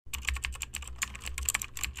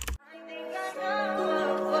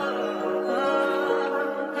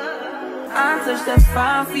I touch that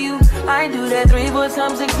fine for you. I do that 3-4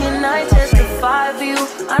 times again, I testify for you.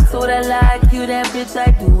 I told her like you, that bitch,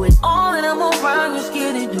 I do it all and I'm around, you're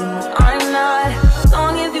scared to do it. I'm not, as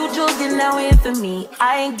long as you joking now in for me,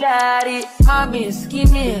 I ain't got it. I've been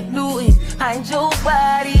scheming, looting, hide your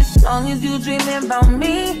body. As long as you dreaming about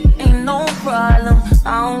me, ain't no problem.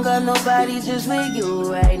 I don't got nobody just with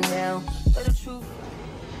you right now. But the truth,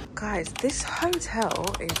 guys, this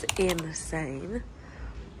hotel is insane.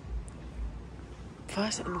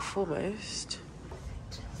 First and foremost,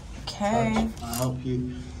 okay. I'll help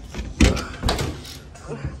you.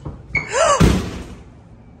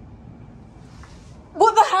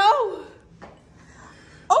 What the hell?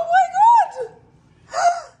 Oh my god!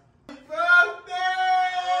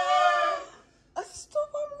 Stop,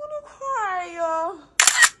 I'm gonna cry.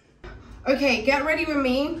 Okay, get ready with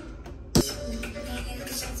me.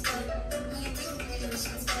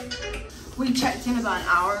 We checked in about an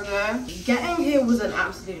hour ago. Getting here was an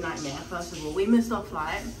absolute nightmare, first of all. We missed our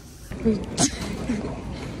flight.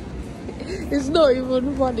 It's not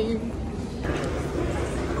even funny.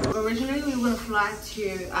 Originally, we were going to fly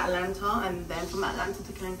to Atlanta and then from Atlanta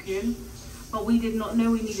to Cancun. But we did not know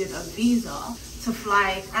we needed a visa to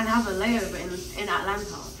fly and have a layover in Atlanta.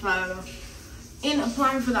 So, in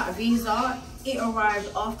applying for that visa, it arrived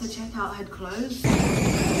after checkout had closed.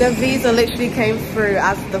 The visa literally came through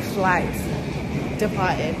as the flight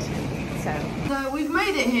departed. So we've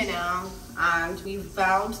made it here now and we've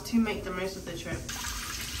vowed to make the most of the trip.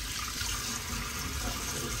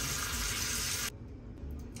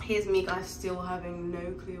 Here's me, guys, still having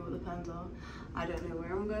no clue what the plans are. I don't know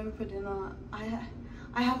where I'm going for dinner. I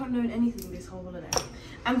haven't known anything this whole holiday.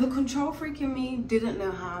 And the control freak in me didn't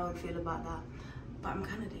know how I would feel about that. But I'm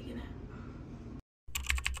kind of digging it.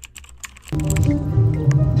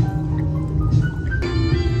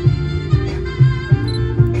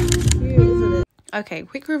 Okay,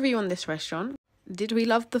 quick review on this restaurant. Did we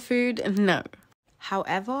love the food? No.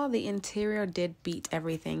 However, the interior did beat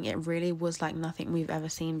everything. It really was like nothing we've ever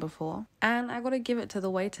seen before. And I gotta give it to the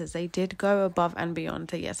waiters. They did go above and beyond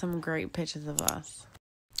to get some great pictures of us.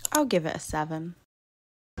 I'll give it a 7.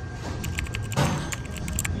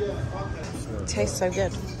 Tastes so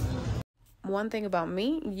good. One thing about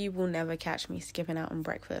me, you will never catch me skipping out on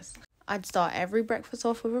breakfast. I'd start every breakfast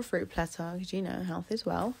off with a fruit platter, because you know, health is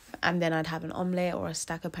wealth. And then I'd have an omelette or a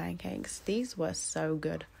stack of pancakes. These were so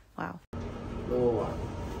good. Wow. Oh,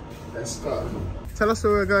 let's go. Tell us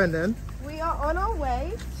where we're going then. We are on our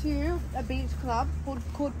way to a beach club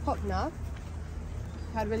called Popna.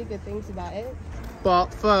 Had really good things about it.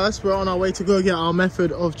 But first, we're on our way to go get our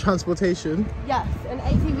method of transportation. Yes, an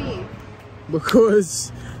ATV.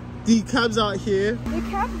 Because the cabs out here... The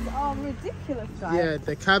cabs are ridiculous, guys. Yeah,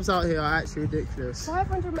 the cabs out here are actually ridiculous.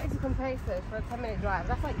 500 Mexican pesos for a 10-minute drive.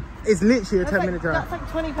 That's like... It's literally a 10-minute drive.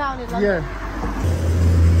 That's like £20 in London. Yeah.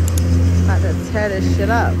 About to tear this shit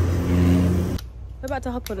up. We're about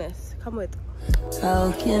to hop on this. Come with.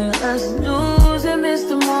 how can us lose and miss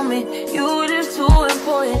the moment? You just too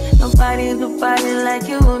important. Nobody like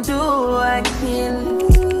you do. I can't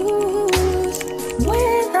lose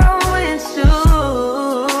when I'm with you.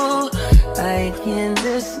 I can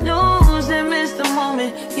just lose and miss the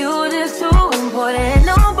moment. You just too important.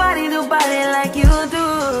 Nobody like you do.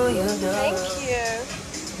 Thank you.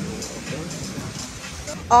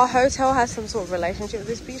 Our hotel has some sort of relationship with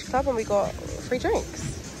this beach club and we got free drinks.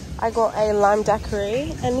 I got a lime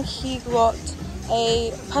daiquiri and he got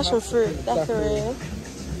a passion fruit daiquiri.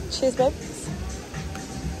 Cheers, babes.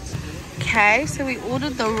 Okay, so we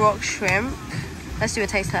ordered the rock shrimp. Let's do a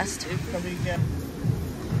taste test.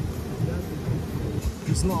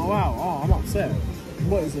 It's not wow. Oh, I'm upset.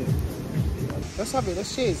 What is it? Let's have it.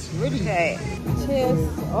 Let's cheers. Really? Okay. Cheers.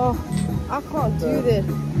 Oh, I can't do this.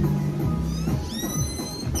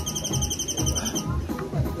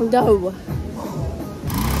 No.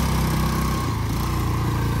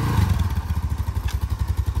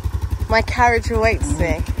 My carriage awaits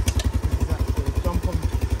me. Exactly. Jump on.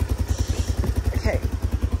 Okay.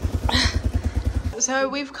 So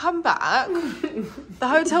we've come back. The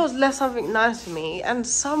hotel's left something nice for me and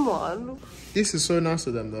someone... This is so nice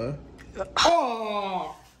of them though.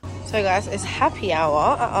 Oh! So guys, it's happy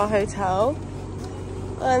hour at our hotel.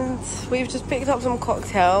 And we've just picked up some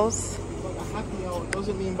cocktails. But a happy hour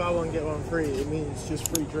doesn't mean buy one get one free. It means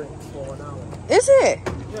just free drinks for an hour. Is it?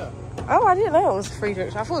 Yeah. Oh, I didn't know it was free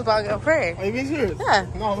drinks. I thought it was buy one get one free. Are you being serious? Yeah.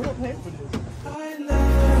 No, we're not paying for this.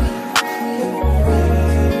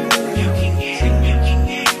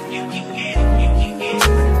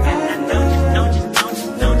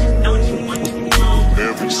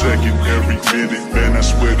 Every second, every minute, man, I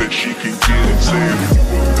swear that she can get it. Saying you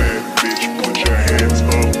a bad bitch.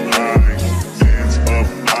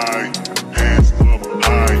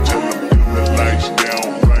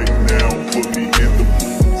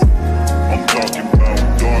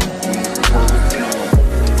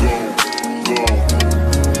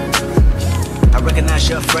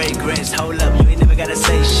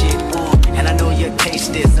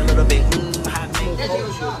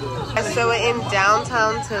 So we're in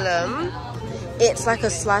downtown Tulum. It's like a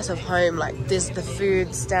slice of home. Like there's the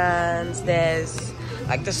food stands, there's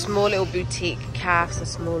like the small little boutique cafes, the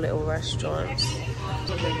small little restaurants.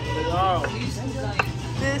 Wow.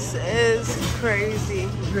 This is crazy.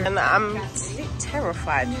 And I'm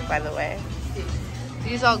terrified, by the way.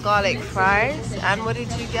 These are garlic fries. And what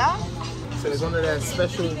did you get? So it's one of their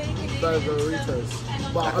special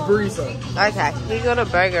burgeritos. But a burrito. Okay, we got a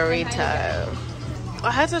burgerito. I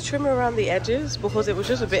had to trim around the edges because it was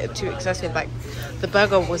just a bit too excessive. Like the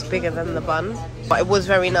burger was bigger than the bun, but it was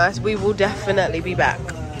very nice. We will definitely be back.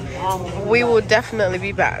 We will definitely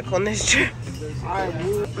be back on this trip.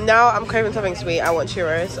 Now I'm craving something sweet. I want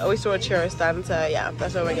churros. We saw a churro stand, so yeah,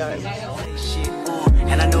 that's where we're going.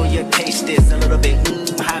 And I know your taste is a little bit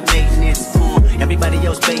high maintenance. Everybody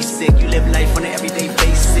else basic. You live life on an everyday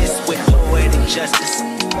basis with poetic justice.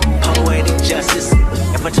 Poetic justice.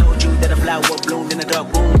 If I told you that a flower bloomed in a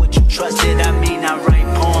dark room, would you trust it? I mean, I write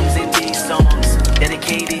poems in these songs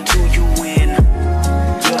dedicated to you when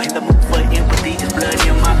you're in the mood for empathy. There's blood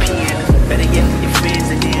in my pen. Better yet, with your friends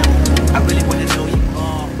and them. I really want to know you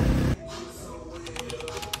all.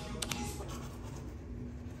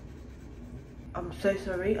 I'm so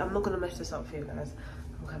sorry. I'm not gonna mess this up for you guys.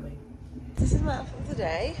 I'm coming. This is my outfit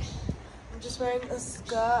today. I'm just wearing a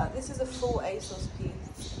skirt. This is a full ASOS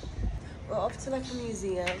piece. We're off to like a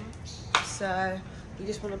museum, so we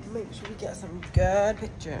just want to make sure we get some good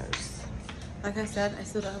pictures. Like I said, I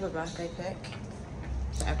still don't have a birthday pic,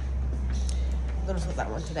 so I'm gonna sort that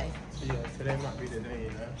one today. Yeah, today might be the day, you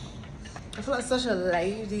know. I feel like such a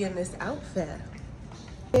lady in this outfit.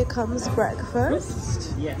 Here comes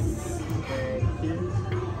breakfast. Yes. Thank you.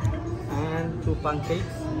 And 2 pancakes.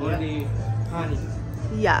 Only honey.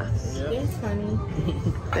 Yes. Yep. Yes, honey.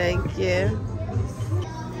 Thank you.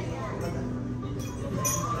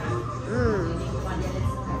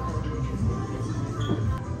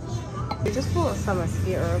 We just bought some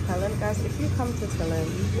mosquito repellent, guys. If you come to Tulum,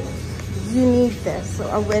 you need this. So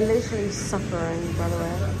we're literally suffering, by the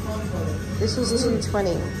way. This was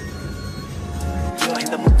 $2.20. You're in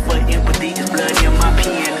the mood for empathy. There's blood in my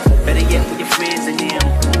pen. Better yet, with your friends and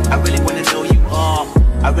them. I really want to know you all.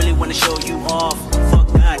 I really want to show you off. Fuck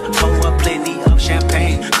that. Pour up plenty of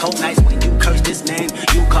champagne. Cold nights when you curse this name.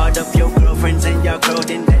 You called up your girlfriends and your girl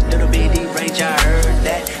in that little bitty range. I heard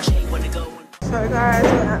that she wanna go. So guys,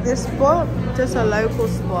 we're at this spot, just a local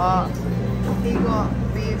spot. He got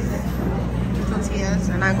beef tortillas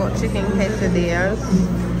and I got chicken quesadillas.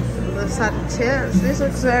 The sad chips. This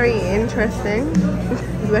looks very interesting.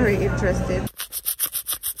 Very interesting.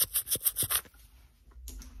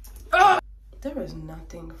 There is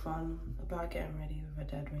nothing fun about getting ready with a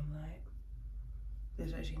dead ring light.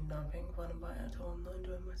 There's actually nothing fun about it at all. I'm not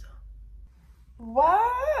enjoying myself.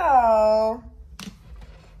 Wow!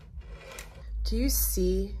 Do you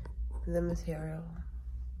see the material?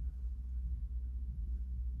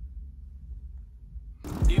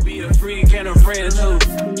 You be a freak and a friend too.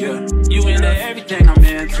 Yeah, you into everything I'm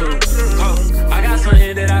into. Oh, I got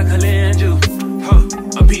something that I could lend you. Oh,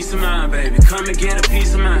 a piece of mind, baby. Come and get a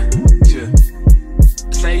piece of mind. Yeah.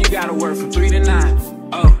 Say you gotta work from 3 to 9.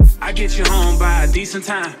 Oh, I get you home by a decent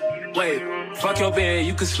time. Wait, fuck your bed,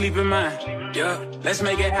 you can sleep in mine. Yeah, let's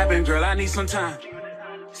make it happen, girl. I need some time.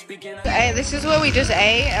 Hey, this is where we just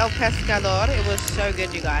ate, El Pescador. It was so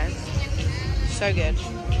good, you guys. So good.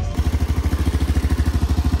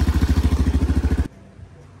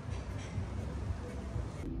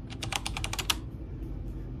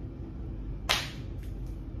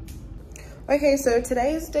 Okay, so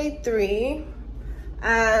today is day 3.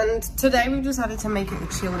 And today we've decided to make it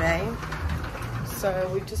a chill day. So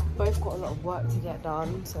we've just both got a lot of work to get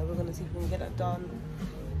done. So we're gonna see if we can get it done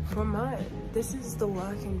from home. This is the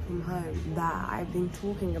working from home that I've been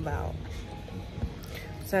talking about.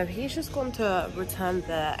 So he's just gone to return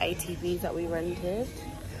the ATVs that we rented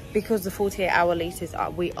because the 48-hour leases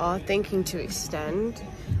we are thinking to extend,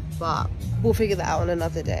 but we'll figure that out on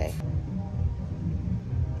another day.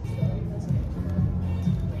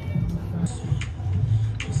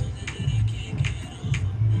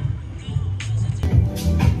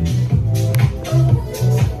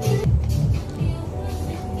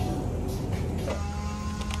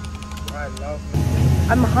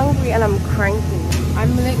 I'm hungry and I'm cranky.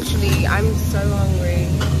 I'm so hungry.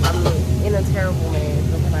 I'm in a terrible mood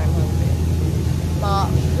because I'm hungry.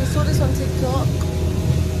 But we saw this on TikTok.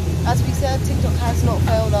 As we said, TikTok has not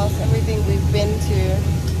failed us. Everything we've been to,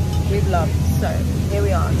 we've loved. So here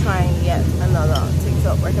we are trying yet another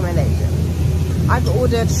TikTok recommendation. I've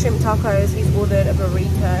ordered shrimp tacos. He's ordered a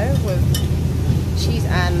burrito with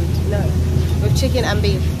chicken and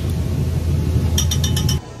beef.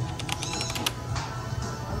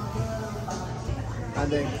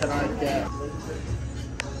 And then can I get...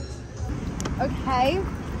 Okay,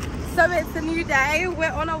 so it's a new day.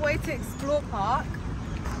 We're on our way to Xplor Park.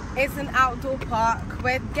 It's an outdoor park.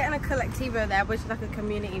 We're getting a collectivo there, which is like a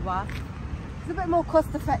community bus. It's a bit more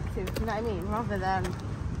cost effective, you know what I mean? Rather than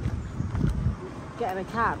getting a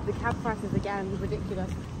cab. The cab prices again ridiculous.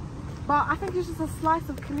 But I think it's just a slice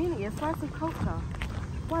of community, a slice of culture.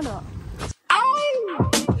 Why not?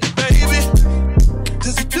 Baby,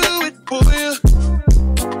 does he do it for you?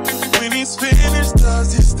 When he's finished,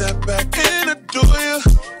 does he step back and adore you?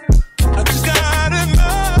 I just gotta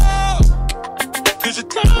know, 'cause your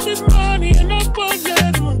time is money and I won't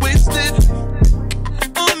let him waste it.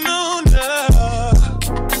 Oh no, no,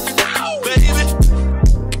 baby,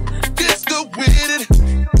 just go with it.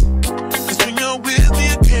 'Cause when you're with me,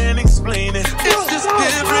 I can't explain it. It's just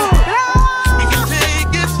different. We can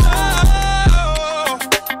take it slow,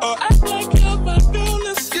 or act like you're my girl.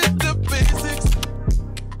 Let's get the basics.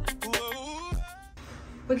 Whoa.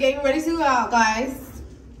 We're getting ready to go out, guys.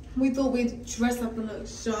 We thought we'd dress up and look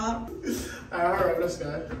sharp. Alright, let's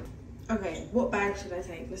go. Okay, what bag should I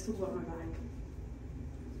take? Let's talk about my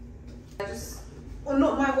bag. Or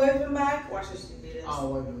not my woven bag. Why should she do this? Oh,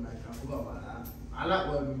 woven bag. I forgot about that. I like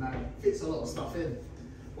woven bag. It fits a lot of stuff in.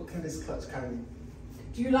 What can this clutch carry?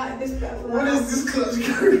 Do you like this better? What does this clutch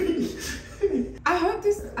carry? I hope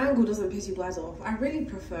this angle doesn't piss you guys off. I really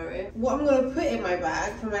prefer it. What I'm gonna put in my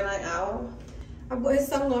bag for my night out, I've got his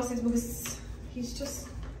sunglasses because he's just...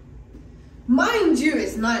 Mind you,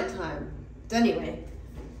 it's night time. Anyway.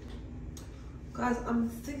 Guys, I'm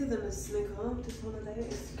thicker than a snicker this holiday.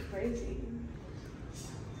 It's crazy.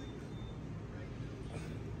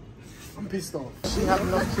 I'm pissed off. She had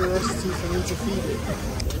enough curiosity for me to feed it.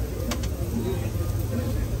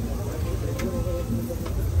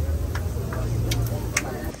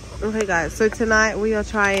 Okay guys, so tonight we are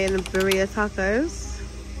trying birria tacos.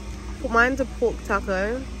 Mine's a pork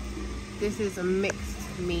taco. This is a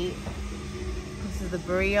mixed meat. This is the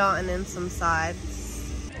birria and then some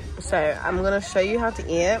sides. So I'm gonna show you how to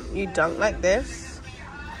eat it. You dunk like this.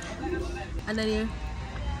 And then you...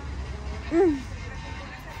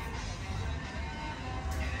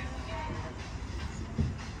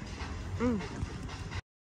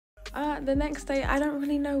 The next day, I don't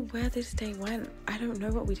really know where this day went. I don't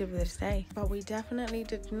know what we did with this day, but we definitely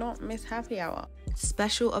did not miss happy hour.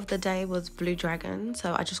 Special of the day was Blue Dragon,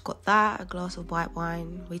 so I just got that, a glass of white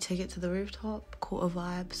wine. We took it to the rooftop, caught a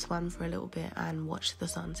vibe, swam for a little bit and watched the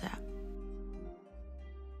sunset.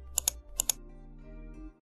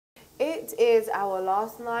 It is our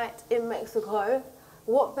last night in Mexico.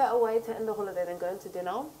 What better way to end the holiday than going to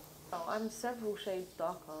dinner? Oh, I'm several shades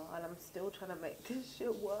darker and I'm still trying to make this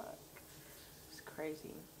shit work. It's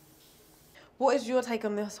crazy. What is your take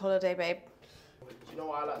on this holiday, babe? Do you know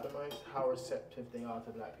what I like the most? How receptive they are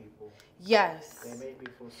to black people. Yes. They made me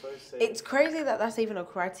feel so safe. It's crazy that that's even a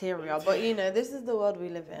criteria, but you know, this is the world we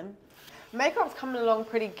live in. Makeup's coming along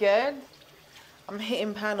pretty good. I'm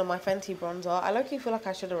hitting pan on my Fenty bronzer. I low-key feel like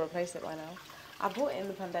I should have replaced it by now. I bought it in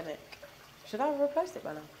the pandemic. Should I have replaced it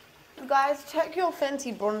by now? Guys, check your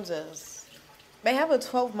Fenty bronzers. They have a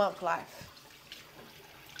 12-month life.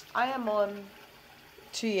 I am on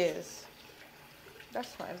 2 years. That's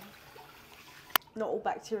fine. Not all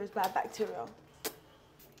bacteria is bad bacteria.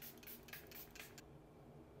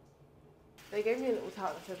 They gave me a little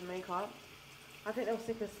towel that says makeup. I think they were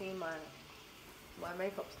sick of seeing my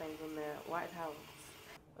makeup stains on their white towels.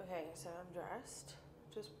 Okay, so I'm dressed.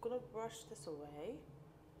 Just gonna brush this away.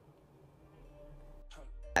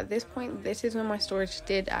 At this point, this is when my storage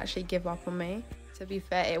did actually give up on me. To be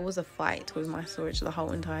fair, it was a fight with my storage the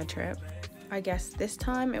whole entire trip. I guess this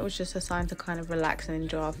time it was just a sign to kind of relax and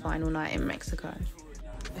enjoy our final night in Mexico.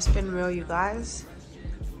 It's been real, you guys.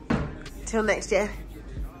 Till next year.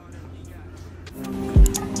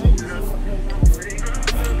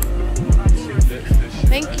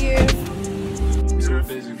 Thank you. So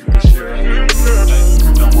busy for the shit right now.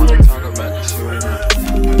 Don't wanna talk about the shit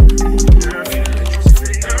right now.